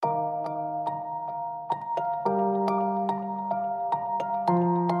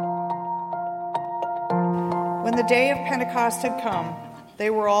When the day of Pentecost had come, they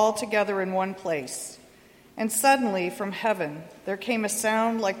were all together in one place. And suddenly from heaven there came a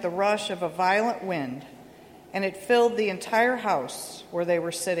sound like the rush of a violent wind, and it filled the entire house where they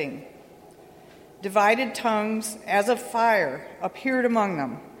were sitting. Divided tongues as of fire appeared among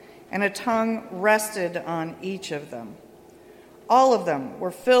them, and a tongue rested on each of them. All of them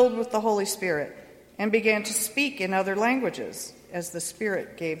were filled with the Holy Spirit and began to speak in other languages as the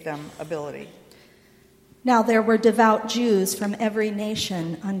Spirit gave them ability. Now there were devout Jews from every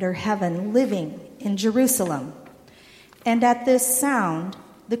nation under heaven living in Jerusalem. And at this sound,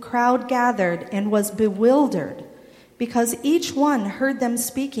 the crowd gathered and was bewildered, because each one heard them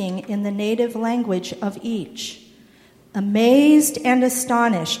speaking in the native language of each. Amazed and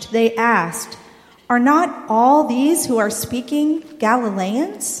astonished, they asked, "Are not all these who are speaking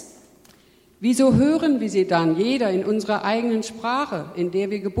Galileans?" Wieso hören wir sie dann jeder in unserer eigenen Sprache, in der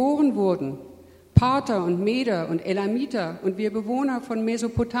wir geboren wurden? Parther und Meder und Elamiter und wir Bewohner von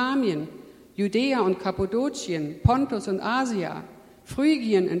Mesopotamien, Judäa und Kappadokien, Pontus und Asia,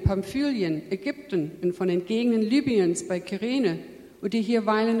 Phrygien und Pamphylien, Ägypten und von den Gegenden Libyens bei Kyrene und die hier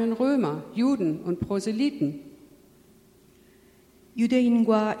weilenden Römer, Juden und Proselyten.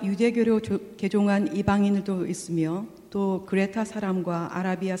 유대인과 유대교로 개종한 이방인들도 있으며 또 그레타 사람과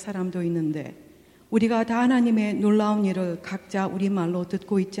아라비아 사람도 있는데 우리가 다 하나님의 놀라운 일을 각자 우리말로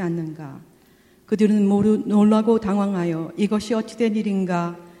듣고 있지 않는가? 그들은 놀라고 당황하여 이것이 어찌된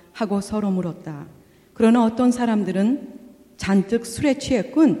일인가 하고 서로 물었다. 그러나 어떤 사람들은 잔뜩 술에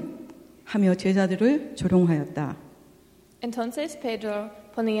취했군 하며 제자들을 조롱하였다. Entonces Pedro,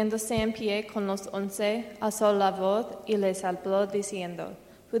 poniéndose en pie con los 11, alzó la voz y les habló diciendo: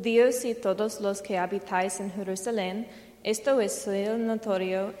 Judíos y todos los que habitáis en Jerusalén, esto es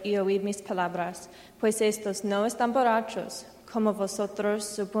notorio y oíd mis palabras, pues estos no están borrachos, como vosotros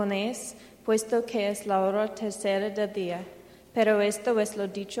suponéis, puesto que es la hora tercera del día. Pero esto es lo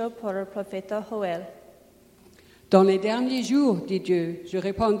dicho por el profeta Joel. Dans les derniers jours, dit Dieu, je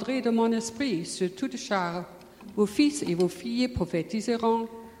répandrai de mon esprit sur toute chair. Vos fils et vos filles prophétiseront,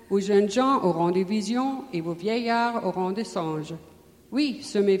 vos jeunes gens auront des visions et vos vieillards auront des songes. Oui,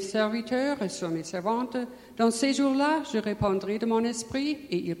 sur mes serviteurs et sur mes servantes, dans ces jours-là, je répandrai de mon esprit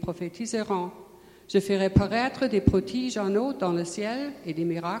et ils prophétiseront. Je ferai paraître des prodiges en haut dans le ciel et des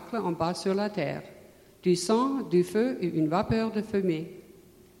miracles en bas sur la terre, du sang, du feu et une vapeur de fumée.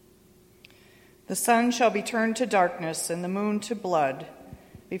 The sun shall be turned to darkness and the moon to blood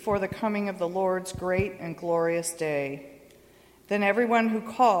before the coming of the Lord's great and glorious day. Then everyone who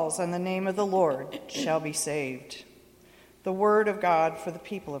calls on the name of the Lord shall be saved. The word of God for the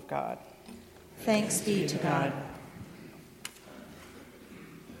people of God. Thanks be to God.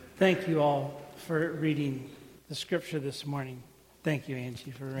 Thank you all for reading the scripture this morning. Thank you,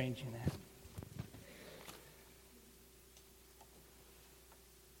 Angie, for arranging that.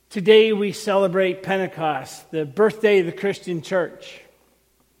 Today we celebrate Pentecost, the birthday of the Christian church.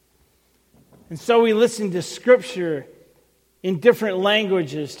 And so we listen to scripture in different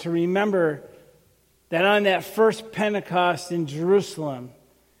languages to remember that on that first Pentecost in Jerusalem,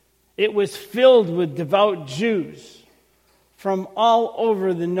 it was filled with devout Jews from all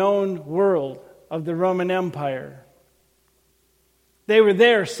over the known world of the Roman Empire. They were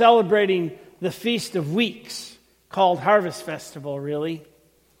there celebrating the Feast of Weeks, called Harvest Festival, really.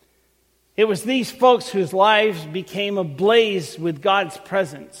 It was these folks whose lives became ablaze with God's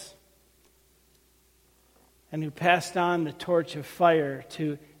presence and who passed on the torch of fire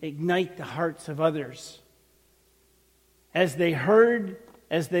to ignite the hearts of others. As they heard,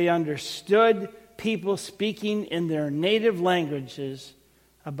 as they understood people speaking in their native languages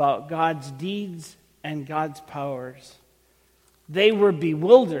about God's deeds and God's powers, they were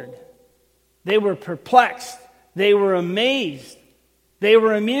bewildered, they were perplexed, they were amazed, they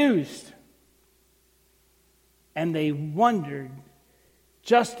were amused, and they wondered,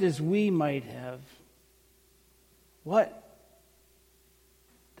 just as we might have, what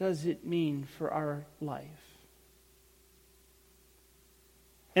does it mean for our life?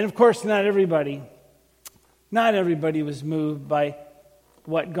 And of course, not everybody was moved by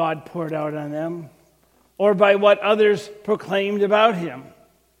what God poured out on them or by what others proclaimed about him.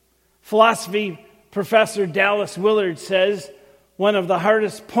 Philosophy professor Dallas Willard says one of the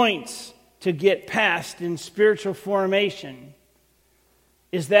hardest points to get past in spiritual formation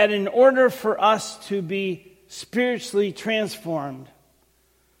is that in order for us to be spiritually transformed,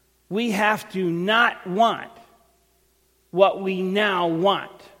 we have to not want what we now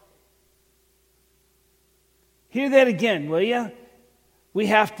want. Hear that again, will you? We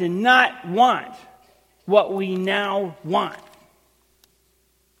have to not want what we now want.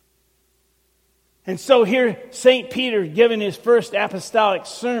 And so here, St. Peter, giving his first apostolic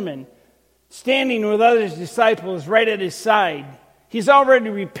sermon, standing with other disciples right at his side. He's already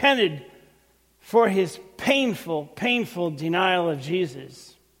repented for his painful, painful denial of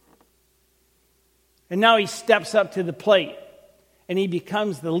Jesus. And now he steps up to the plate, and he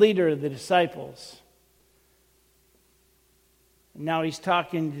becomes the leader of the disciples. And now he's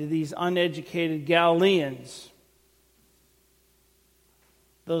talking to these uneducated Galileans,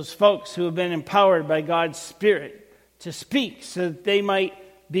 those folks who have been empowered by God's Spirit to speak so that they might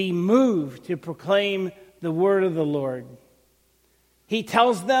be moved to proclaim the word of the Lord. He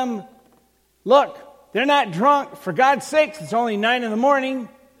tells them, look, they're not drunk. For God's sakes, it's only 9 a.m.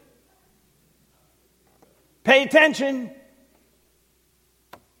 Pay attention.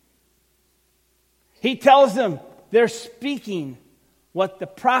 He tells them they're speaking what the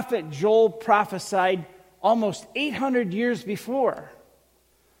prophet Joel prophesied almost 800 years before,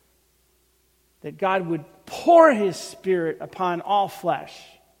 that God would pour his Spirit upon all flesh,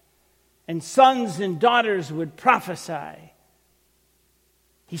 and sons and daughters would prophesy.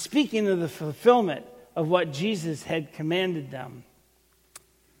 He's speaking of the fulfillment of what Jesus had commanded them.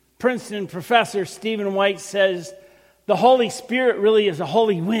 Princeton professor Stephen White says, the Holy Spirit really is a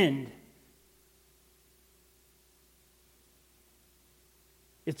holy wind.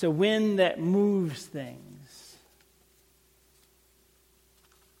 It's a wind that moves things.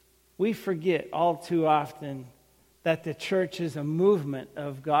 We forget all too often that the church is a movement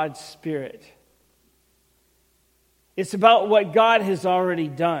of God's Spirit. It's about what God has already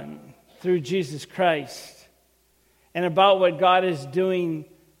done through Jesus Christ, and about what God is doing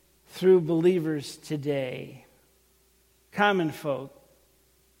through believers today. Common folk,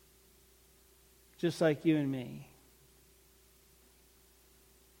 just like you and me.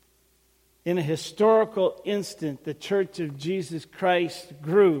 In a historical instant, the Church of Jesus Christ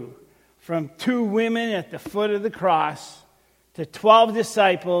grew from 2 women at the foot of the cross to 12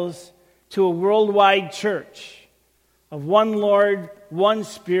 disciples to a worldwide church of one Lord, one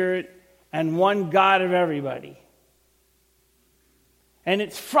Spirit, and one God of everybody. And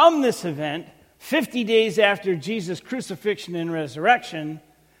it's from this event, 50 days after Jesus' crucifixion and resurrection,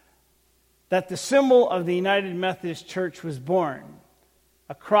 that the symbol of the United Methodist Church was born,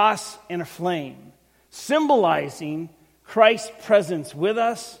 a cross and a flame, symbolizing Christ's presence with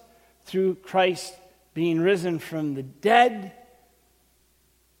us through Christ being risen from the dead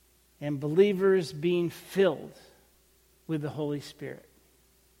and believers being filled with the Holy Spirit.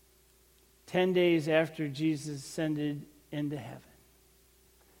 10 days after Jesus ascended into heaven.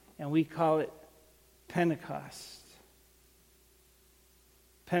 And we call it Pentecost.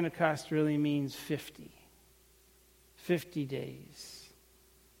 Pentecost really means 50. 50 days.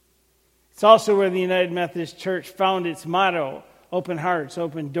 It's also where the United Methodist Church found its motto, open hearts,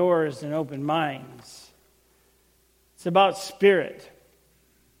 open doors, and open minds. It's about spirit.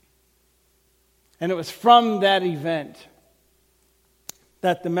 And it was from that event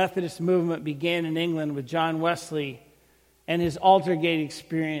that the Methodist movement began in England with John Wesley and his Aldergate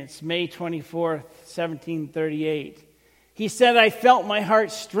experience, May 24th, 1738. He said, I felt my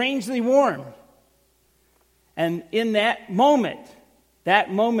heart strangely warm. And in that moment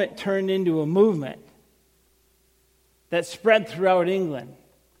turned into a movement that spread throughout England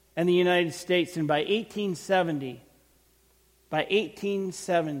and the United States. And by 1870,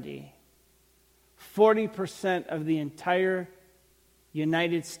 40% of the entire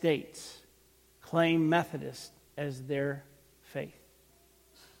United States claim Methodist as their faith,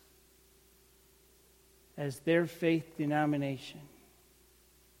 as their faith denomination.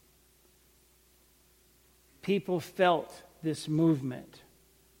 People felt this movement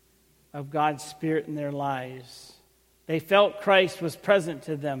of God's Spirit in their lives. They felt Christ was present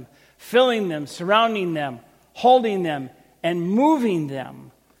to them, filling them, surrounding them, holding them, and moving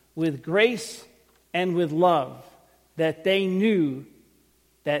them with grace and with love that they knew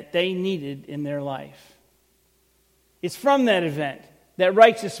that they needed in their life. It's from that event that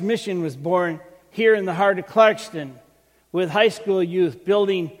Righteous Mission was born here in the heart of Clarkston, with high school youth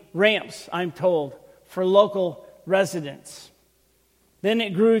building ramps, I'm told, for local residents. Then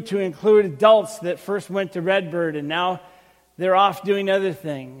it grew to include adults that first went to Redbird, and now they're off doing other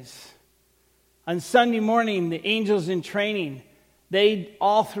things. On Sunday morning, the Angels in Training, they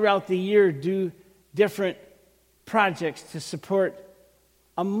all throughout the year do different projects to support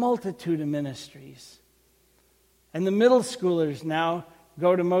a multitude of ministries. And the middle schoolers now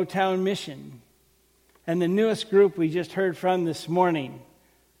go to Motown Mission. And the newest group we just heard from this morning,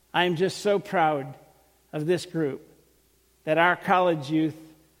 I'm just so proud of this group, that our college youth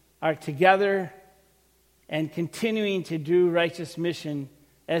are together and continuing to do Righteous Mission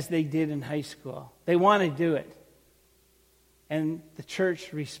as they did in high school. They want to do it. And the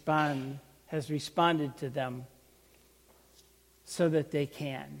church has responded to them so that they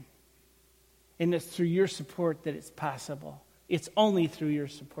can. And it's through your support that it's possible. It's only through your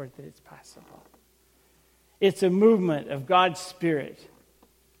support that it's possible. It's a movement of God's Spirit.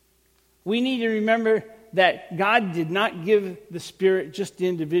 We need to remember that God did not give the Spirit just to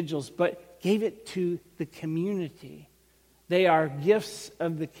individuals, but gave it to the community. They are gifts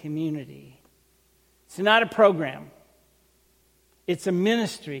of the community. It's not a program. It's a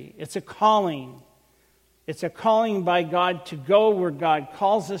ministry. It's a calling. It's a calling by God to go where God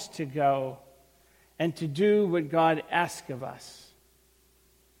calls us to go and to do what God asks of us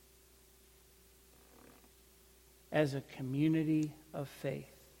as a community of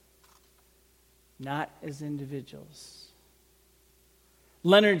faith, not as individuals.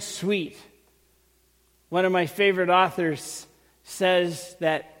 Leonard Sweet, one of my favorite authors, says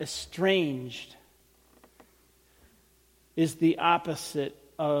that estranged is the opposite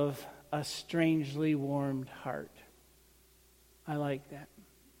of a strangely warmed heart. I like that.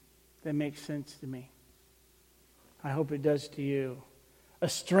 That makes sense to me. I hope it does to you.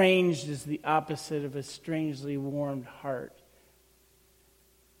 Estranged is the opposite of a strangely warmed heart.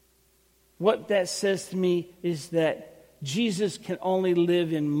 What that says to me is that Jesus can only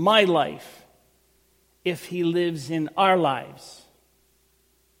live in my life if he lives in our lives.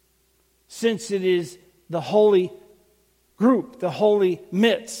 Since it is the Holy Group, the Holy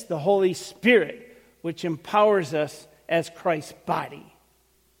Midst, the Holy Spirit, which empowers us as Christ's body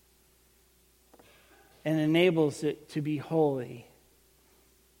and enables it to be holy,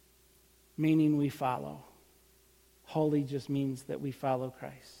 meaning we follow. Holy just means that we follow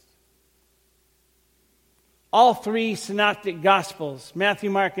Christ. All three synoptic gospels, Matthew,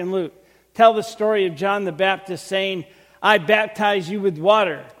 Mark, and Luke, tell the story of John the Baptist saying, I baptize you with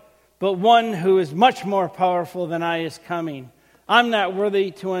water, but one who is much more powerful than I is coming. I'm not worthy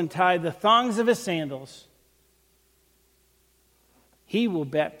to untie the thongs of his sandals. He will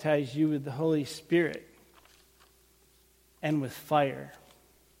baptize you with the Holy Spirit and with fire.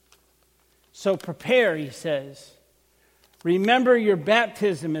 So prepare, he says. Remember your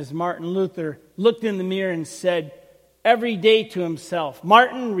baptism, as Martin Luther looked in the mirror and said every day to himself,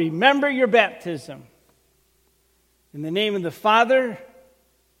 Martin, remember your baptism. In the name of the Father,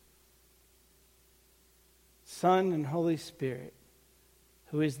 Son, and Holy Spirit,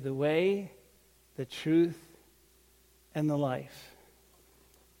 who is the way, the truth, and the life.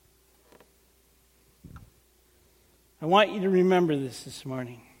 I want you to remember this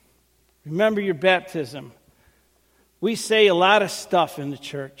morning. Remember your baptism. We say a lot of stuff in the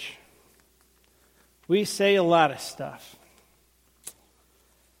church. We say a lot of stuff.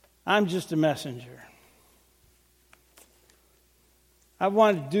 I'm just a messenger. I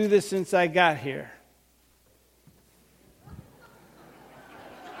wanted to do this since I got here.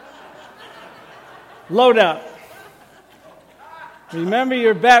 Load up. Remember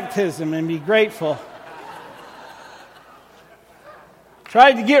your baptism and be grateful.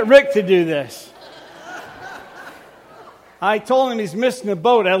 Tried to get Rick to do this. I told him he's missing a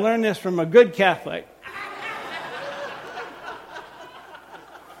boat. I learned this from a good Catholic.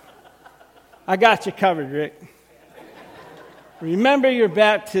 I got you covered, Rick. Remember your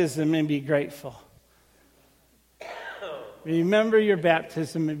baptism and be grateful. Remember your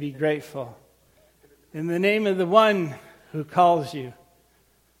baptism and be grateful. In the name of the one who calls you,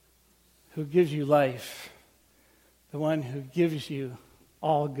 who gives you life, the one who gives you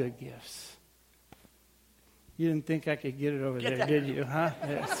all good gifts. You didn't think I could get it over there, did you? Huh?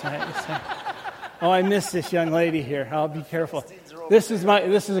 That's right. Oh, I missed this young lady here. I'll be careful. This is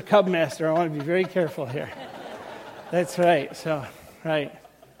a Cub Master. I want to be very careful here. That's right. So, right.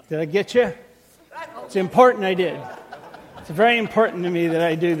 Did I get you? It's important I did. It's very important to me that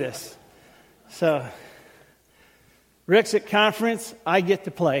I do this. So, Rick's at conference. I get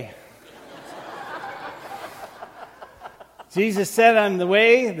to play. Jesus said, I'm the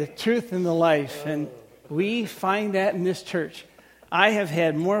way, the truth, and the life. And we find that in this church. I have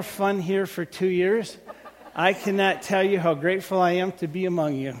had more fun here for 2 years. I cannot tell you how grateful I am to be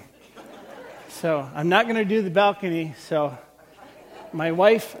among you. So I'm not going to do the balcony. So my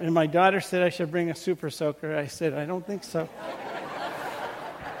wife and my daughter said I should bring a super soaker. I said, I don't think so.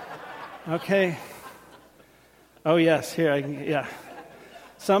 Okay. Oh, yes. Here, yeah.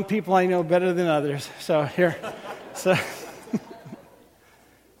 Some people I know better than others. So here. So...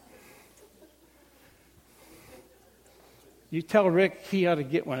 You tell Rick he ought to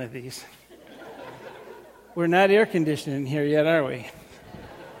get one of these. We're not air conditioned in here yet, are we?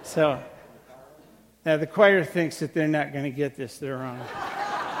 So, now the choir thinks that they're not going to get this. They're wrong.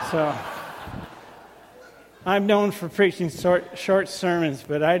 So I'm known for preaching short sermons,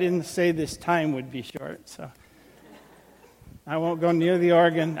 but I didn't say this time would be short. So I won't go near the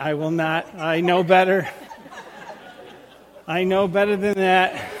organ. I will not. I know better. I know better than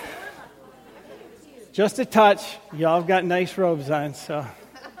that. Just a touch. Y'all have got nice robes on, so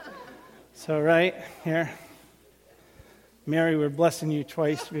right here. Mary, we're blessing you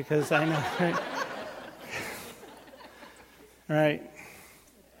twice because I know, right? Right.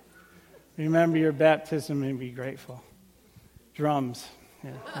 Remember your baptism and be grateful. Drums.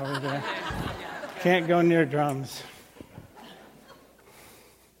 Yeah, over there. Can't go near drums.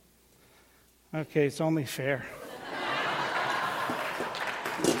 Okay, it's only fair.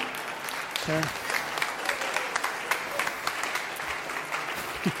 Okay.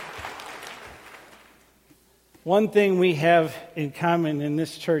 One thing we have in common in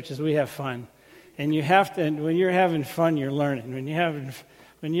this church is we have fun. And you have to, and when you're having fun, you're learning. When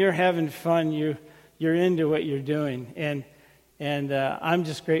you're having fun, you're into what you're doing. And I'm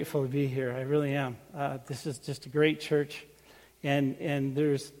just grateful to be here. I really am. This is just a great church. And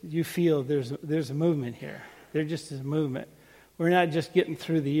there's a movement here. There just is a movement. We're not just getting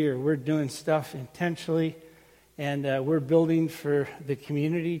through the year. We're doing stuff intentionally. And we're building for the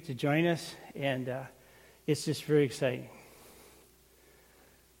community to join us. And it's just very exciting.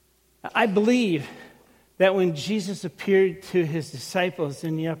 I believe that when Jesus appeared to his disciples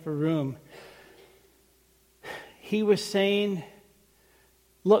in the upper room, he was saying,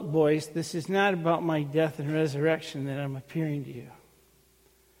 look, boys, this is not about my death and resurrection that I'm appearing to you.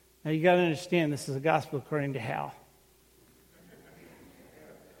 Now, you got to understand, this is the gospel according to Hal.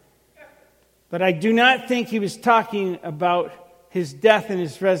 But I do not think he was talking about his death and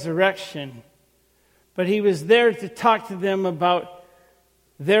his resurrection. But he was there to talk to them about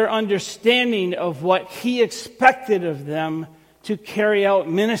their understanding of what he expected of them to carry out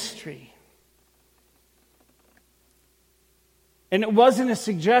ministry. And it wasn't a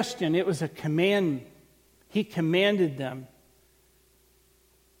suggestion, it was a command. He commanded them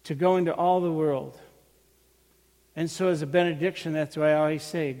to go into all the world. And so as a benediction, that's why I always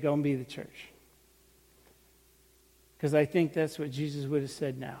say, go and be the church. Because I think that's what Jesus would have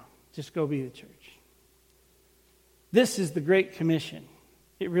said now. Just go be the church. This is the Great Commission.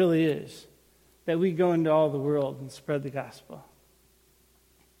 It really is. That we go into all the world and spread the gospel.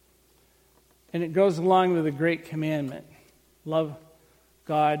 And it goes along with the Great Commandment. Love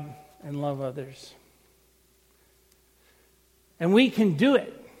God and love others. And we can do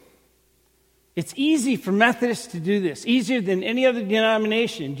it. It's easy for Methodists to do this. Easier than any other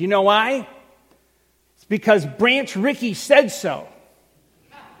denomination. Do you know why? It's because Branch Rickey said so.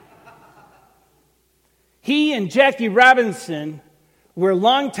 He and Jackie Robinson were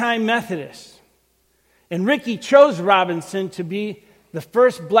longtime Methodists. And Rickey chose Robinson to be the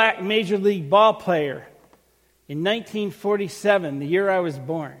first black Major League ball player in 1947, the year I was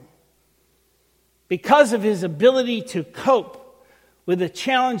born. Because of his ability to cope with the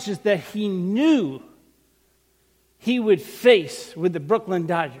challenges that he knew he would face with the Brooklyn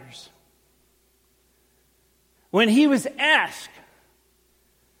Dodgers. When he was asked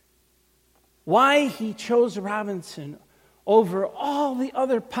why he chose Robinson over all the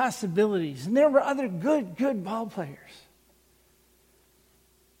other possibilities, and there were other good ball players,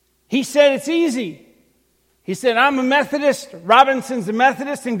 he said, it's easy. He said, I'm a Methodist, Robinson's a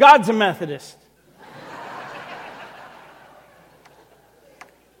Methodist, and God's a Methodist.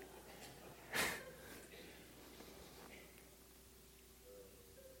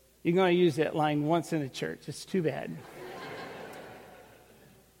 You're going to use that line once in a church. It's too bad.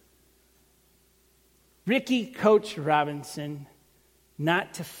 Rickey coached Robinson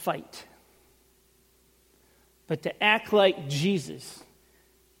not to fight, but to act like Jesus.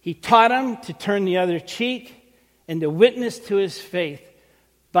 He taught him to turn the other cheek and to witness to his faith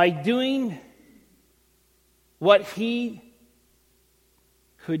by doing what he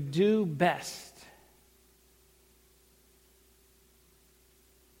could do best.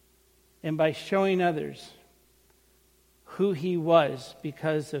 And by showing others who he was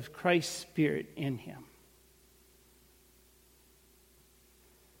because of Christ's Spirit in him.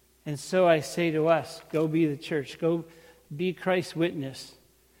 And so I say to us, go be the church. Go be Christ's witness.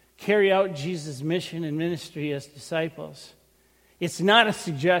 Carry out Jesus' mission and ministry as disciples. It's not a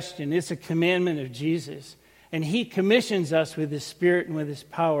suggestion. It's a commandment of Jesus. And he commissions us with his Spirit and with his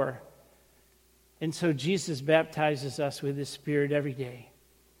power. And so Jesus baptizes us with his Spirit every day.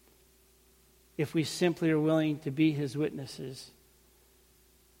 If we simply are willing to be his witnesses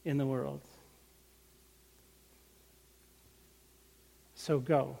in the world. So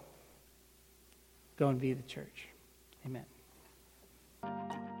go. Go and be the church. Amen.